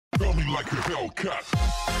Tell me like a Hellcat.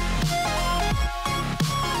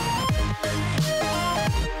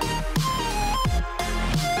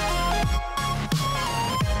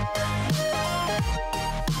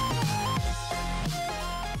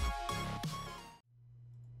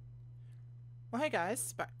 Well, hey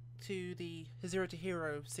guys, back to the Zero to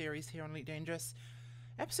Hero series here on Elite Dangerous.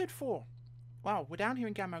 Episode 4. Wow, we're down here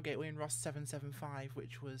in Gamma Gateway in Ross 775,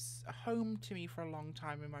 which was a home to me for a long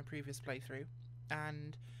time in my previous playthrough.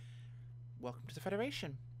 And welcome to the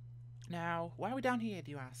Federation. Now, why are we down here,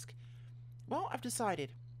 do you ask? Well, I've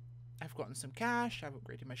decided. I've gotten some cash, I've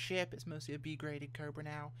upgraded my ship, it's mostly a B-graded Cobra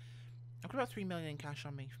now. I've got about 3 million in cash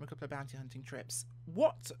on me from a couple of bounty hunting trips.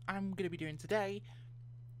 What I'm going to be doing today...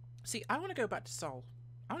 See, I want to go back to Sol.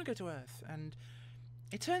 I want to go to Earth, and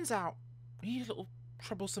it turns out we need a little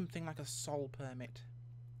troublesome thing like a Sol permit.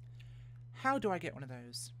 How do I get one of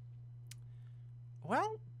those?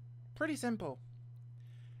 Well, pretty simple.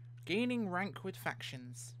 Gaining rank with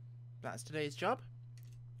factions. That's today's job.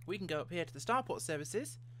 We can go up here to the Starport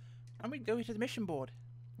services, and we can go here to the mission board.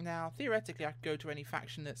 Now, theoretically, I could go to any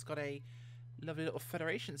faction that's got a lovely little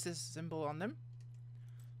Federation symbol on them,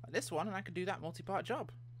 like this one, and I could do that multi-part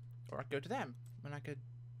job. Or I could go to them, and I could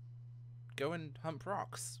go and hump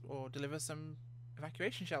rocks, or deliver some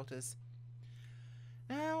evacuation shelters.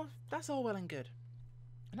 Now, that's all well and good.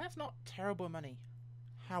 And that's not terrible money.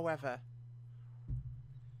 However...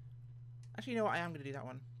 Actually, you know what? I am going to do that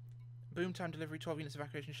one. Boom time delivery, 12 units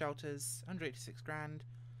evacuation shelters, 186 grand.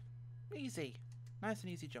 Easy. Nice and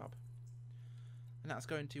easy job. And that's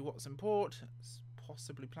going to Watson Port. It's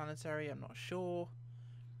possibly planetary, I'm not sure.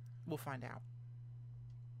 We'll find out.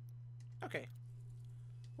 Okay,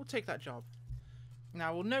 we'll take that job.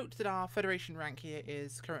 Now, we'll note that our Federation rank here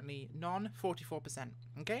is currently non-44%,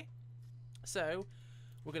 okay? So,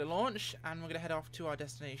 we're going to launch, and we're going to head off to our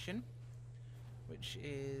destination, which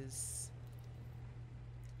is...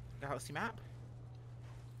 Galaxy map.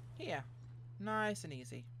 Here. Nice and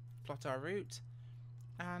easy. Plot our route,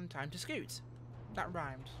 and time to scoot. That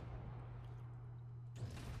rhymed.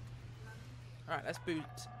 Alright, let's boot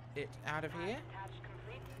it out of here.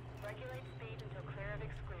 Regulate speed until clear of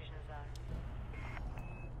exclusion zone.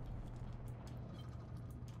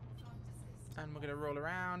 And we're going to roll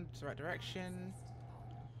around to the right direction.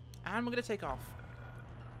 And we're going to take off.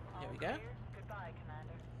 Here we go. Goodbye,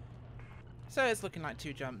 Commander. So it's looking like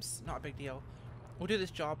 2 jumps. Not a big deal. We'll do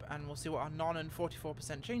this job and we'll see what our non and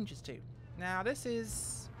 44% changes to. Now this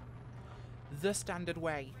is the standard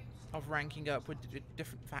way of ranking up with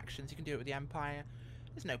different factions. You can do it with the Empire.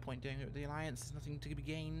 There's no point doing it with the Alliance, there's nothing to be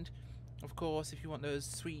gained. Of course, if you want those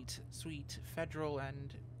sweet, sweet Federal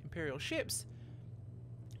and Imperial ships,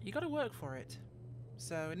 you gotta work for it.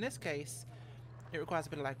 So in this case, it requires a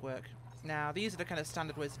bit of legwork. Now, these are the kind of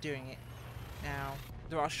standard ways of doing it. Now,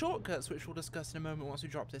 there are shortcuts which we'll discuss in a moment once we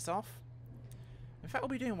drop this off. In fact, we'll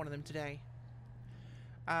be doing one of them today.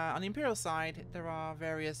 On the Imperial side, there are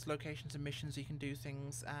various locations and missions you can do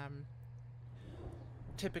things.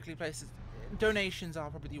 Typically places... Donations are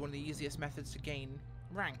probably one of the easiest methods to gain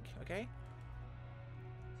rank, okay?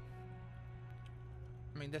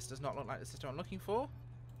 I mean, this does not look like the system I'm looking for.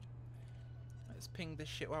 Let's ping this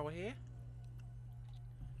shit while we're here.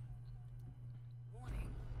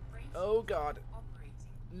 Oh god.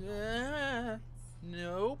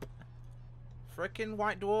 Nope. Frickin'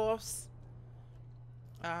 white dwarfs.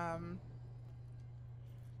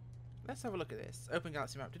 Let's have a look at this. Open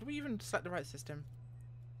galaxy map. Did we even select the right system?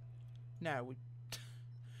 No, we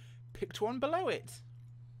picked one below it.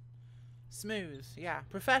 Smooth, yeah.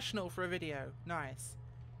 Professional for a video. Nice.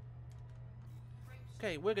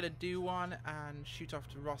 Okay, we're going to do one and shoot off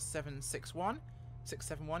to Ross 761.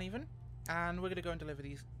 671 even. And we're going to go and deliver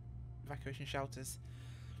these evacuation shelters.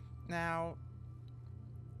 Now,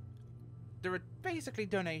 there are basically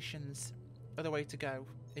donations are the way to go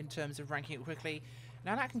in terms of ranking it quickly.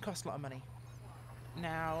 Now, that can cost a lot of money.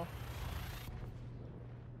 Now...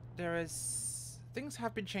 things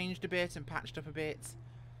have been changed a bit and patched up a bit,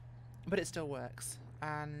 but it still works.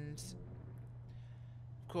 And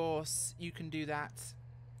of course, you can do that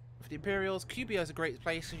for the Imperials. QBO is a great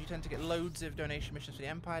place because you tend to get loads of donation missions for the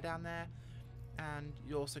Empire down there, and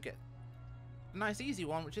you also get a nice easy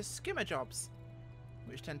one, which is skimmer jobs,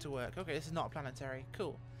 which tend to work. Okay, this is not a planetary.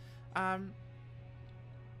 Cool.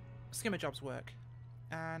 Skimmer jobs work,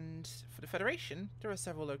 and for the Federation, there are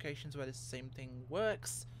several locations where this same thing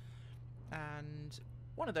works. And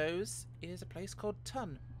one of those is a place called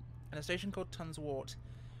Tun, and a station called Tun's Wart.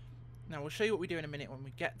 Now, we'll show you what we do in a minute when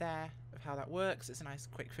we get there, of how that works. It's a nice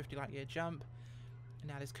quick 50 light year jump. And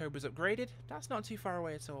now this Cobra's upgraded. That's not too far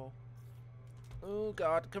away at all. Oh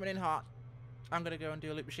god, coming in hot. I'm going to go and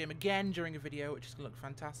do a loop of shame again during a video, which is going to look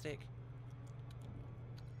fantastic.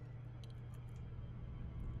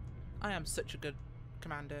 I am such a good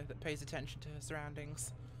commander that pays attention to her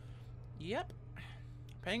surroundings. Yep.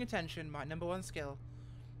 Paying attention, my #1 skill.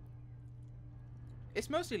 It's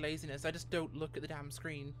mostly laziness. I just don't look at the damn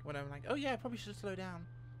screen when I'm like, oh yeah, I probably should slow down.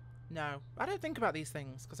 No, I don't think about these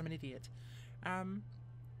things because I'm an idiot.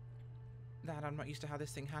 That I'm not used to how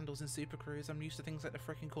this thing handles in Super Cruise. I'm used to things like the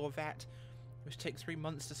freaking Corvette, which takes 3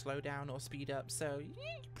 months to slow down or speed up. So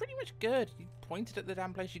yeah, you're pretty much good. You point it at the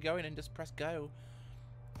damn place you're going and just press go.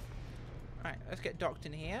 Alright, let's get docked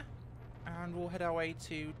in here, and we'll head our way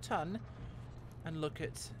to Ton and look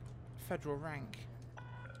at Federal rank.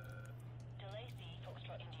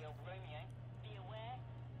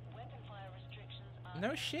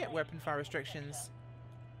 No shit, weapon fire restrictions.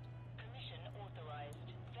 Permission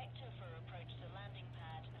authorized. Vector for approach to landing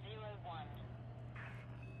pad 01.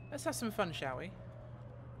 Let's have some fun, shall we?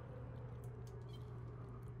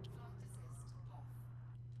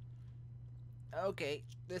 Okay,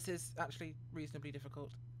 this is actually reasonably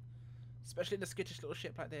difficult. Especially in a skittish little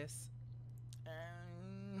ship like this.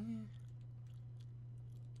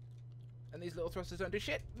 And these little thrusters don't do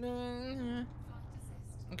shit.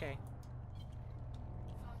 Okay.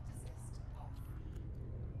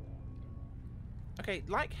 Okay,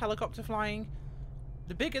 like helicopter flying,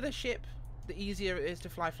 the bigger the ship, the easier it is to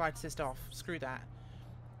fly flight assist off. Screw that.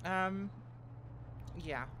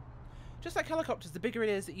 Yeah. Just like helicopters, the bigger it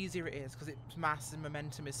is, the easier it is, because its mass and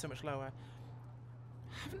momentum is so much lower.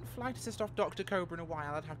 Haven't flight assist off Dr. Cobra in a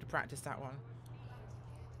while. I'd have to practice that one.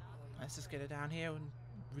 Let's just get it down here and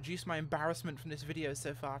reduce my embarrassment from this video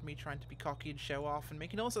so far of me trying to be cocky and show off and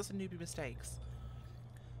making all sorts of newbie mistakes.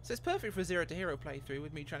 So it's perfect for a 0 to hero playthrough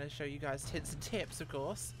with me trying to show you guys hints and tips, of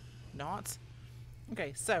course. Not.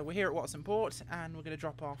 Okay, so we're here at Watson Port and we're going to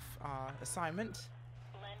drop off our assignment.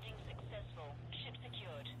 Landing successful. Ship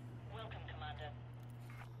secured. Welcome, Commander.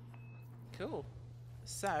 Cool.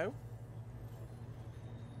 So,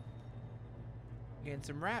 getting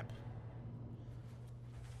some rep.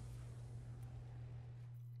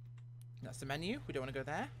 That's the menu. We don't want to go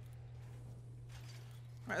there.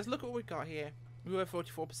 Right, let's look at what we've got here. We were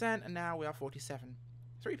 44% and now we are 47%.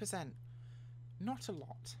 3%. Not a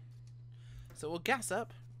lot. So we'll gas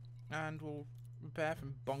up and we'll repair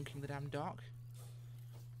from bonking the damn dock.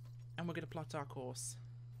 And we're going to plot our course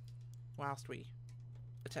whilst we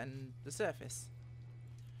attend the surface.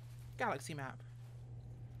 Galaxy map.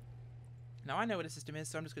 Now I know what the system is,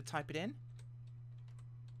 so I'm just going to type it in.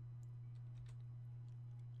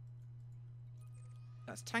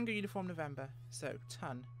 That's Tango Uniform November, so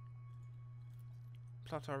Ton.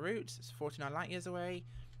 Plot our route, it's 49 light years away.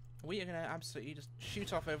 We are going to absolutely just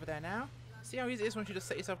shoot off over there now. See how easy it is once you just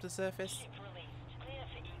set yourself to the surface? Ship released. Clear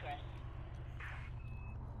for egress.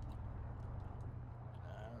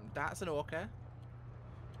 That's an orca.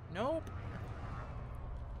 Nope.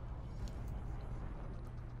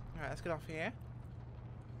 Alright, let's get off here.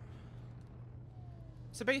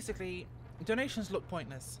 So basically, donations look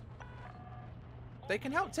pointless. They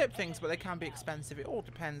can help tip things, but they can be expensive. It all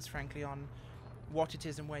depends, frankly, on what it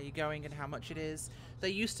is and where you're going and how much it is. They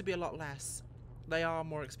used to be a lot less. They are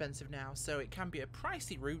more expensive now, so it can be a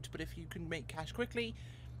pricey route, but if you can make cash quickly,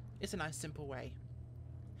 it's a nice, simple way.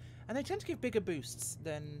 And they tend to give bigger boosts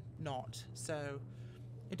than not, so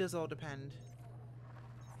it does all depend.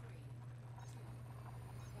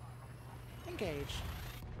 Engage.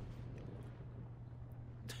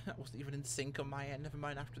 That wasn't even in sync on my end, never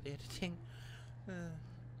mind after the editing.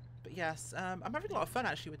 But yes, I'm having a lot of fun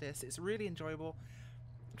actually with this. It's really enjoyable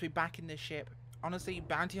to be back in this ship. Honestly,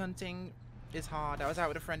 bounty hunting is hard. I was out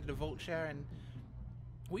with a friend in a vulture and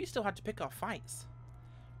we still had to pick our fights.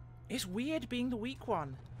 It's weird being the weak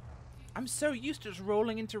one. I'm so used to just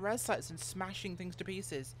rolling into res sites and smashing things to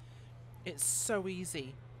pieces. It's so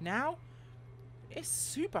easy. Now, it's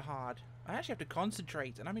super hard. I actually have to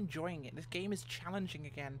concentrate and I'm enjoying it. This game is challenging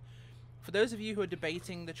again. For those of you who are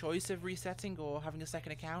debating the choice of resetting or having a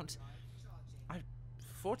second account,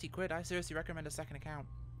 40 quid, I seriously recommend a second account.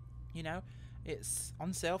 You know, it's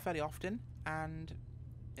on sale fairly often and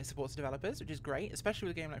it supports developers, which is great, especially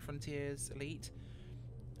with a game like Frontiers Elite,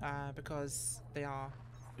 because they are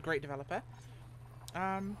a great developer.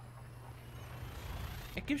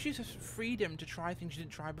 It gives you freedom to try things you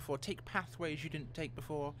didn't try before, take pathways you didn't take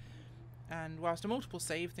before, and whilst a multiple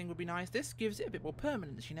save thing would be nice, this gives it a bit more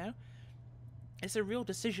permanence, you know? It's a real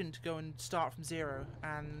decision to go and start from zero,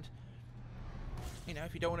 and you know,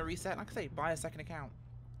 if you don't want to reset, like I say, buy a second account.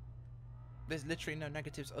 There's literally no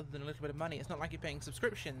negatives other than a little bit of money. It's not like you're paying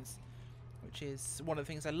subscriptions, which is one of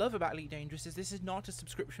the things I love about Elite Dangerous. Is this is not a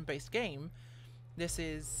subscription-based game. This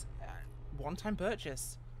is a one-time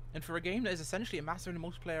purchase. And for a game that is essentially a massive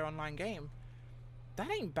multiplayer online game, that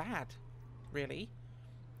ain't bad, really.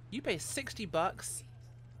 You pay 60 bucks,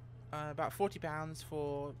 about £40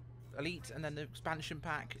 for Elite, and then the expansion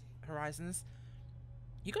pack, Horizons.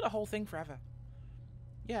 You got the whole thing forever.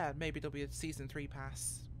 Yeah, maybe there'll be a Season 3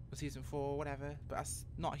 pass, or Season 4, whatever, but that's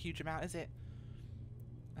not a huge amount, is it?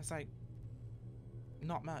 That's like,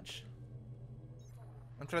 not much.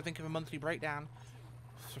 I'm trying to think of a monthly breakdown.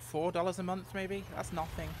 For $4 a month, maybe? That's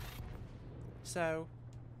nothing. So,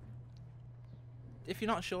 if you're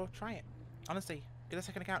not sure, try it. Honestly, get a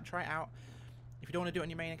second account, try it out. If you don't want to do it on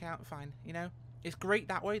your main account, fine, you know? It's great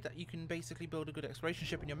that way, that you can basically build a good exploration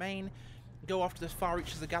ship in your main, go off to the far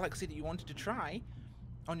reaches of the galaxy that you wanted to try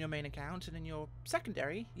on your main account, and in your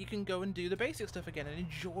secondary, you can go and do the basic stuff again and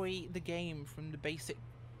enjoy the game from the basic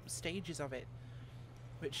stages of it,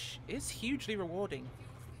 which is hugely rewarding.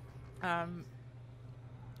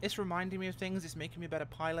 It's reminding me of things, it's making me a better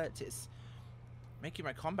pilot, it's making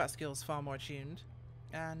my combat skills far more attuned,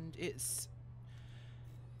 and it's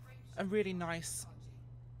a really nice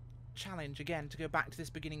challenge, again, to go back to this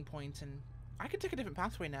beginning point, and I can take a different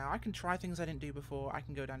pathway now. I can try things I didn't do before. I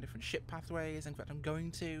can go down different ship pathways. In fact, I'm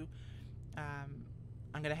going to.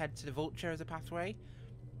 I'm going to head to the Vulture as a pathway.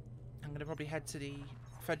 I'm going to probably head to the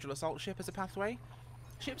Federal Assault Ship as a pathway.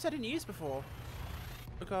 Ships I didn't use before,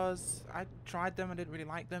 because I tried them, I didn't really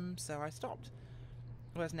like them, so I stopped.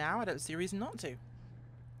 Whereas now, I don't see a reason not to.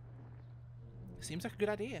 Seems like a good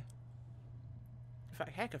idea. In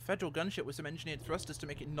fact, heck, a Federal gunship with some engineered thrusters to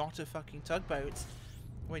make it not a fucking tugboat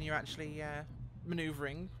when you're actually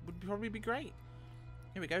manoeuvring would probably be great.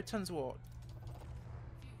 Here we go, tons of warp.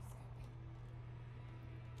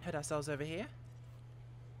 Head ourselves over here.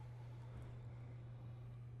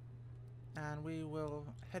 And we will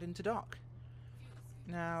head into dock.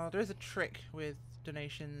 Now, there is a trick with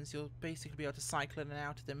donations. You'll basically be able to cycle in and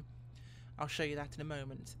out of them. I'll show you that in a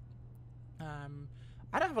moment.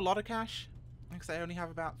 I don't have a lot of cash. Like I say, I only have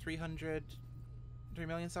about 3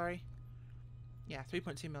 million, sorry. Yeah,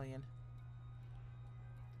 3.2 million.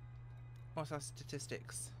 What's our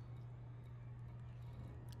statistics?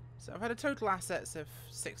 So I've had a total assets of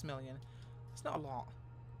 6 million. It's not a lot.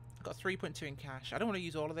 I've got 3.2 in cash. I don't want to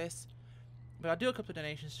use all of this, but I'll do a couple of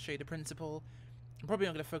donations to show you the principle. I'm probably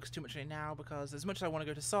not going to focus too much on it now, because as much as I want to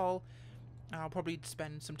go to Sol, I'll probably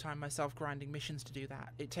spend some time myself grinding missions to do that.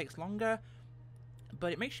 It takes longer,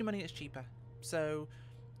 but it makes you money and it's cheaper. So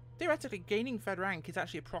theoretically, gaining Fed rank is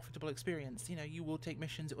actually a profitable experience. You know, you will take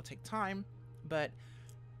missions, it will take time, but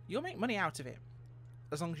you'll make money out of it,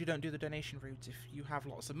 as long as you don't do the donation route. If you have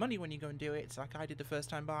lots of money when you go and do it, like I did the first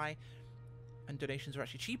time by, and donations were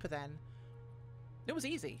actually cheaper then, it was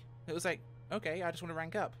easy. It was like, okay, I just want to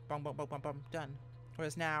rank up. Bum, bum, bum, bum, bum, done.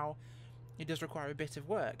 Whereas now, it does require a bit of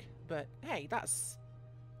work. But, hey, that's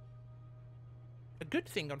a good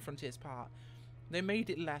thing on Frontier's part. They made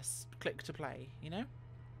it less click to play, you know?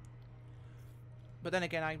 But then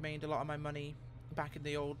again, I made a lot of my money back in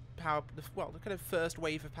the old the kind of first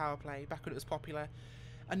wave of power play, back when it was popular,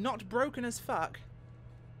 and not broken as fuck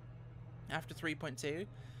after 3.2.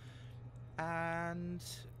 And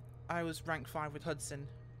I was rank 5 with Hudson,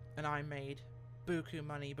 and I made buku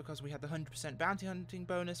money because we had the 100% bounty hunting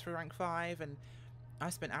bonus for rank 5, and I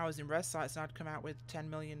spent hours in res sites, and I'd come out with $10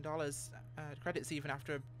 million credits even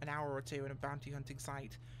after an hour or two in a bounty hunting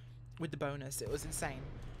site with the bonus. It was insane.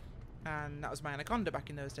 And that was my Anaconda back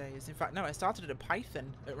in those days. In fact, no, I started at a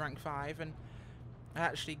Python at rank 5, and I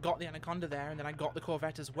actually got the Anaconda there, and then I got the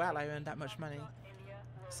Corvette as well. I earned that much money.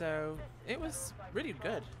 So, it was really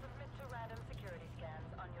good.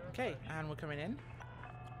 Okay, and we're coming in.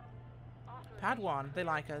 Pad 1, they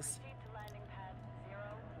like us.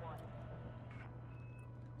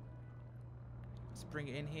 Let's bring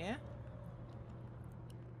it in here.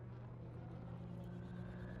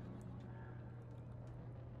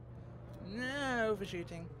 No,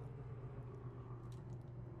 overshooting.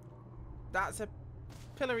 That's a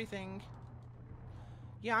pillory thing.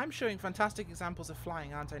 Yeah, I'm showing fantastic examples of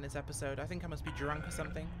flying, aren't I, in this episode? I think I must be drunk or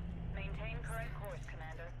something. Maintain current course,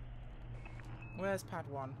 Commander. Where's pad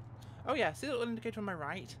 1? Oh yeah, see the little indicator on my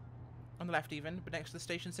right? On the left even, but next to the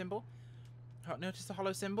station symbol? Oh, notice the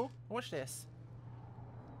hollow symbol? Watch this.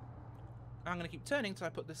 I'm going to keep turning till I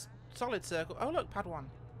put this solid circle. Oh look, pad 1.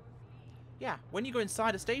 Yeah, when you go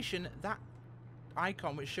inside a station, that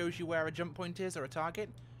icon which shows you where a jump point is or a target.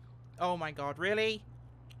 Oh my god, really?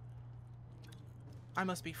 I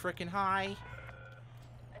must be frickin' high.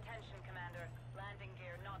 Attention, Commander. Landing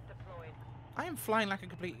gear not deployed. I am flying like a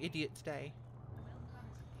complete idiot today.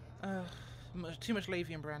 Too much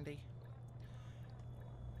Lavian Brandy.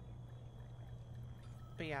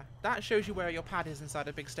 But yeah, that shows you where your pad is inside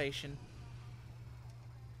a big station.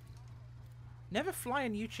 Never fly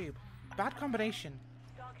on YouTube. Bad combination.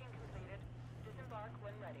 Docking completed. Disembark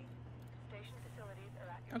when ready. Station facilities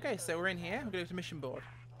are at your Okay, so we're in here. We're going to go to mission board.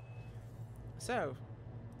 So,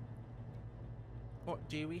 what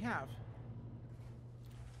do we have?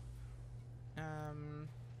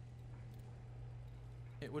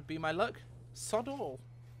 It would be my luck. Sod all.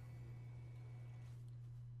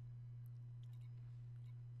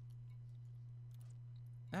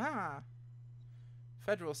 Ah.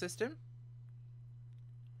 Federal system.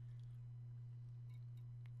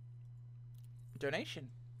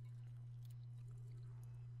 Donation.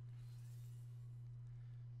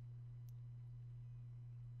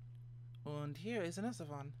 And here is another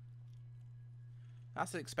one.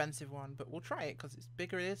 That's an expensive one, but we'll try it because it's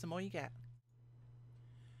bigger it is, the more you get.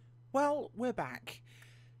 Well, we're back.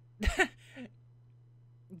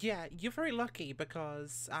 Yeah, you're very lucky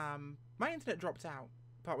because my internet dropped out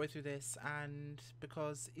partway through this, and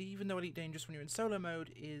because even though Elite Dangerous when you're in solo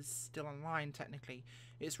mode is still online technically,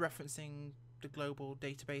 it's referencing the global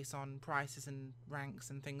database on prices and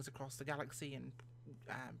ranks and things across the galaxy and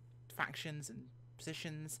factions and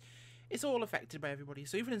positions. It's all affected by everybody.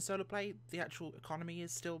 So even in solo play, the actual economy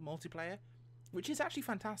is still multiplayer, which is actually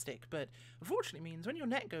fantastic, but unfortunately means when your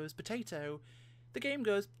net goes potato, the game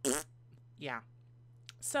goes yeah.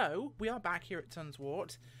 So we are back here at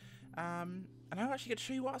Tunswart, and I'll actually get to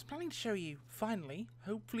show you what I was planning to show you, finally.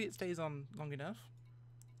 Hopefully it stays on long enough.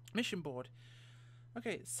 Mission board.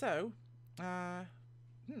 Okay, so,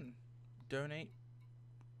 donate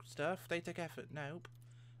stuff, they take effort, nope.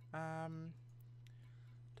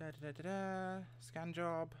 Scan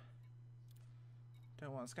job.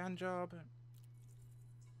 Don't want a scan job.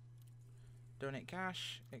 Donate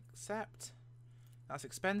cash, accept. That's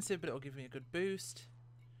expensive, but it'll give me a good boost.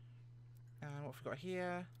 And what have we got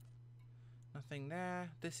here? Nothing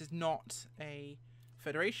there. This is not a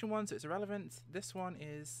Federation one, so it's irrelevant. This one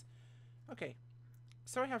is... Okay,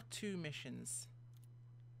 so I have 2 missions.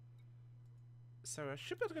 So I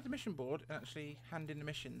should be able to go to the mission board and actually hand in the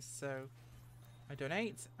missions. So I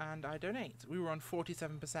donate, and I donate. We were on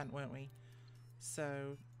 47%, weren't we?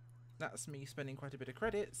 So that's me spending quite a bit of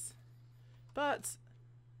credits. But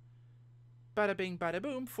bada bing, bada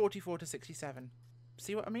boom, 44 to 67.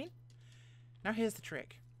 See what I mean? Now here's the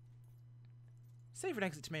trick. Save and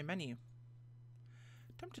exit to main menu.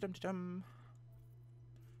 Dum-da-dum-da-dum.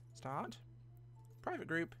 Start. Private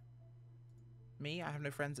group. Me, I have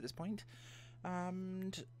no friends at this point.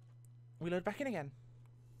 And we load back in again.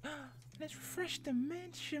 Let's refresh the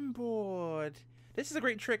mission board. This is a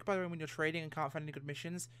great trick, by the way, when you're trading and can't find any good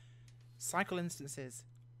missions. Cycle instances.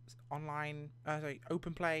 Online,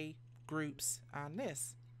 open play, groups, and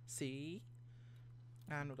this. See?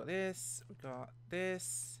 And we've got this, we've got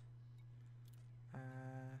this.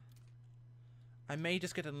 I may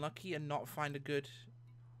just get unlucky and not find a good...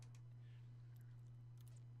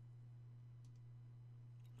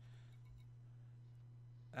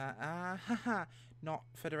 haha, not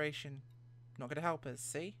Federation. Not going to help us,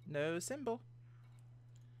 see? No symbol.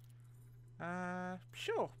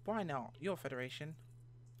 Sure, why not? Your Federation.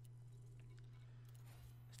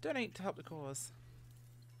 Let's donate to help the cause.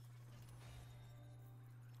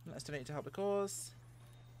 Let's donate to help the cause.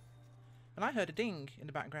 And I heard a ding in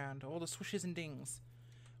the background. All the swooshes and dings.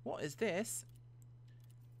 What is this?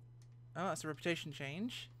 Oh, that's a reputation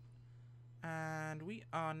change. And we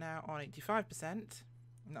are now on 85%.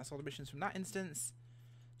 And that's all the missions from that instance.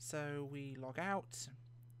 So we log out.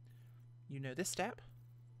 You know this step.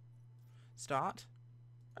 Start.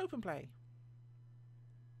 Open play.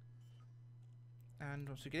 And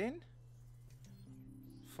once we get in,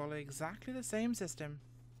 follow exactly the same system.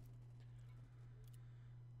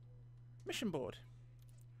 Mission board.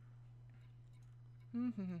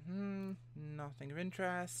 Nothing of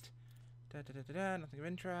interest. Nothing of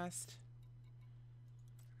interest.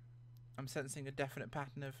 I'm sensing a definite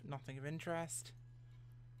pattern of nothing of interest.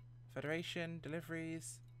 Federation,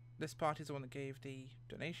 deliveries. This party's the one that gave the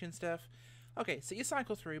donation stuff. Okay, so you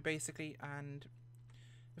cycle through basically, and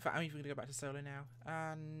in fact I'm even going to go back to solo now,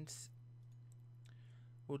 and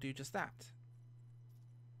we'll do just that.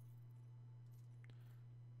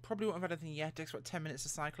 Probably won't have had anything yet. It takes about 10 minutes to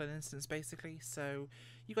cycle an instance basically, so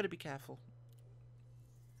you've got to be careful.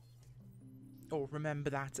 Or remember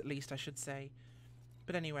that, at least, I should say.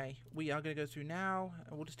 But anyway, we are going to go through now,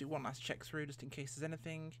 and we'll just do one last check through just in case there's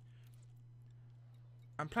anything.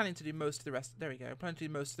 I'm planning to do most of the rest. There we go. I'm planning to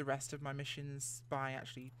do most of the rest of my missions by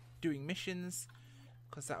actually doing missions,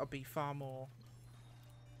 because that'll be far more.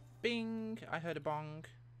 Bing! I heard a bong.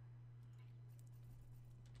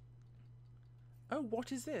 Oh,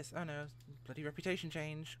 what is this? Oh no, bloody reputation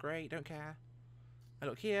change. Great, don't care. I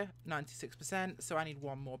look here, 96%, so I need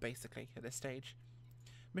one more basically at this stage.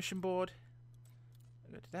 Mission board.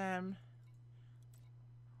 I'll go to them.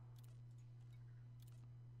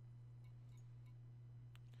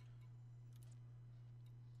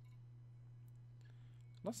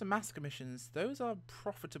 Lots of massacre missions. Those are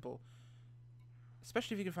profitable.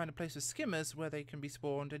 Especially if you can find a place with skimmers where they can be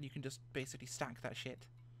spawned and you can just basically stack that shit.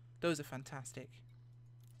 Those are fantastic.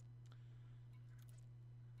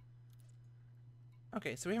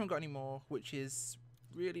 Okay, so we haven't got any more, which is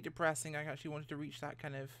really depressing. I actually wanted to reach that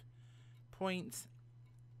kind of point.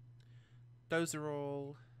 Those are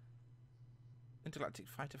all Intergalactic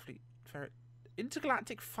Fighter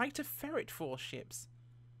Ferret Force ships.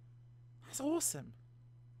 That's awesome.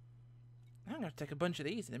 I'm going to take a bunch of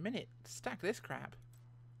these in a minute. Stack this crap.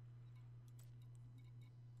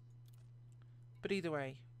 But either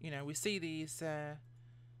way, you know, we see these are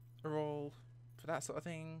all for that sort of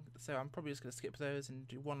thing. So I'm probably just going to skip those and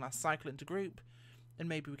do one last cycle into group. And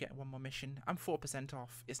maybe we get one more mission. I'm 4%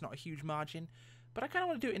 off. It's not a huge margin. But I kind of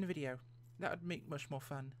want to do it in a video. That would make much more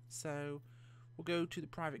fun. So we'll go to the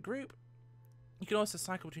private group. You can also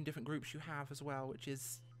cycle between different groups you have as well, which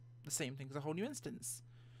is the same thing as a whole new instance.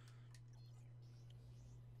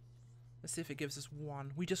 Let's see if it gives us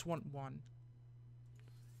one. We just want one.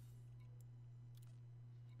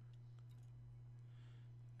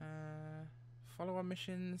 Follow on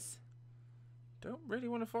missions. Don't really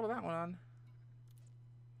want to follow that one on.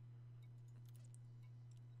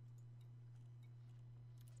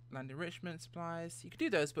 Land enrichment supplies. You could do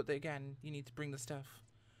those, but again, you need to bring the stuff,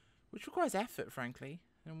 which requires effort, frankly,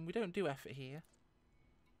 and we don't do effort here.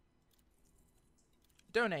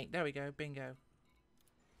 Donate. There we go. Bingo.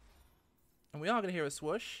 And we are going to hear a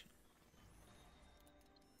swoosh.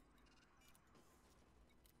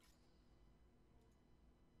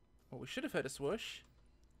 Well, we should have heard a swoosh.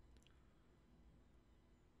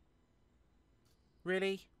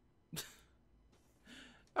 Really?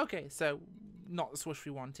 Okay, so not the swoosh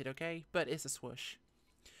we wanted, okay? But it's a swoosh.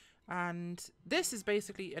 And this is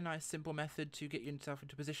basically a nice simple method to get yourself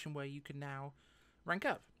into a position where you can now rank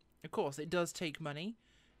up. Of course, it does take money.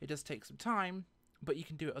 It does take some time. But you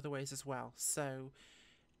can do it other ways as well. So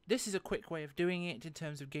this is a quick way of doing it in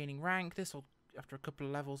terms of gaining rank. This will, after a couple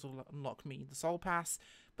of levels, will unlock me the soul pass.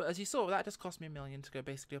 But as you saw, that just cost me $1 million to go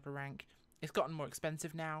basically up a rank. It's gotten more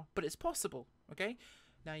expensive now, but it's possible, okay?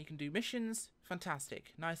 Now you can do missions.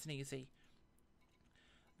 Fantastic. Nice and easy.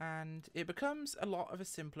 And it becomes a lot of a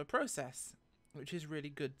simpler process, which is really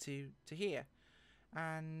good to hear.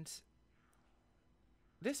 And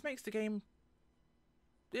this makes the game...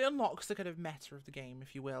 It unlocks the kind of meta of the game,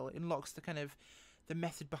 if you will. It unlocks the kind of the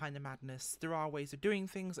method behind the madness. There are ways of doing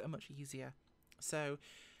things that are much easier. So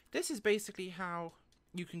this is basically how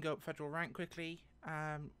you can go up federal rank quickly.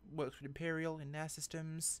 Works with Imperial in their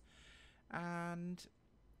systems. And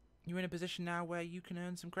you're in a position now where you can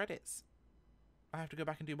earn some credits. I have to go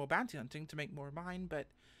back and do more bounty hunting to make more of mine, but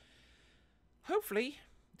hopefully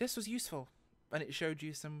this was useful. And it showed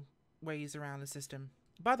you some ways around the system.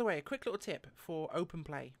 By the way, a quick little tip for open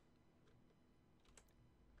play.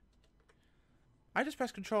 I just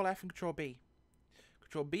press Control F and Control B.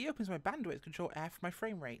 Control B opens my bandwidth, Control F my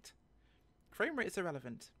frame rate. Frame rate is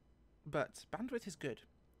irrelevant, but bandwidth is good.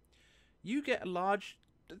 You get a large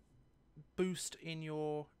boost in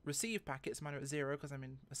your receive packets. Mine are at 0 because I'm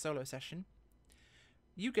in a solo session.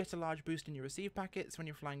 You get a large boost in your receive packets when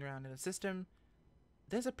you're flying around in a system.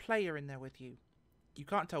 There's a player in there with you. You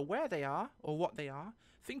can't tell where they are or what they are.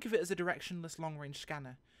 Think of it as a directionless long-range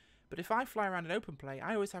scanner. But if I fly around in open play,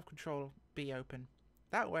 I always have Control B open.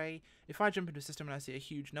 That way, if I jump into a system and I see a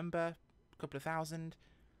huge number, a couple of thousand,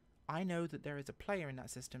 I know that there is a player in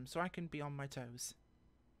that system, so I can be on my toes.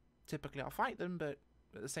 Typically I'll fight them, but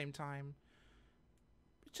at the same time,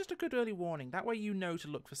 it's just a good early warning. That way you know to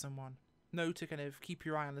look for someone. Know to kind of keep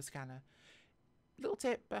your eye on the scanner. Little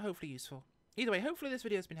tip, but hopefully useful. Either way, hopefully this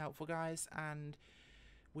video has been helpful, guys, and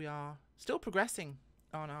we are still progressing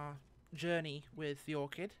on our journey with the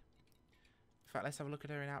Orchid. In fact, let's have a look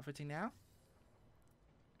at her in outfitting now.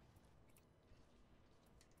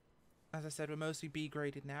 As I said, we're mostly B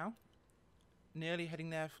graded now. Nearly heading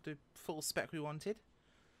there for the full spec we wanted.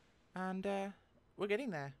 And we're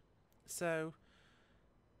getting there. So,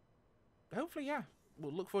 hopefully, yeah.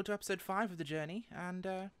 We'll look forward to episode 5 of the journey, and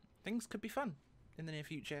things could be fun in the near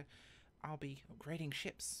future. I'll be upgrading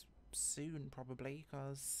ships soon, probably,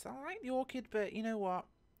 because I like the Orchid, but you know what?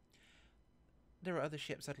 There are other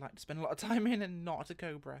ships I'd like to spend a lot of time in, and not a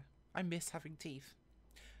Cobra. I miss having teeth.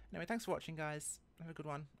 Anyway, thanks for watching, guys. Have a good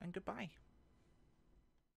one, and goodbye.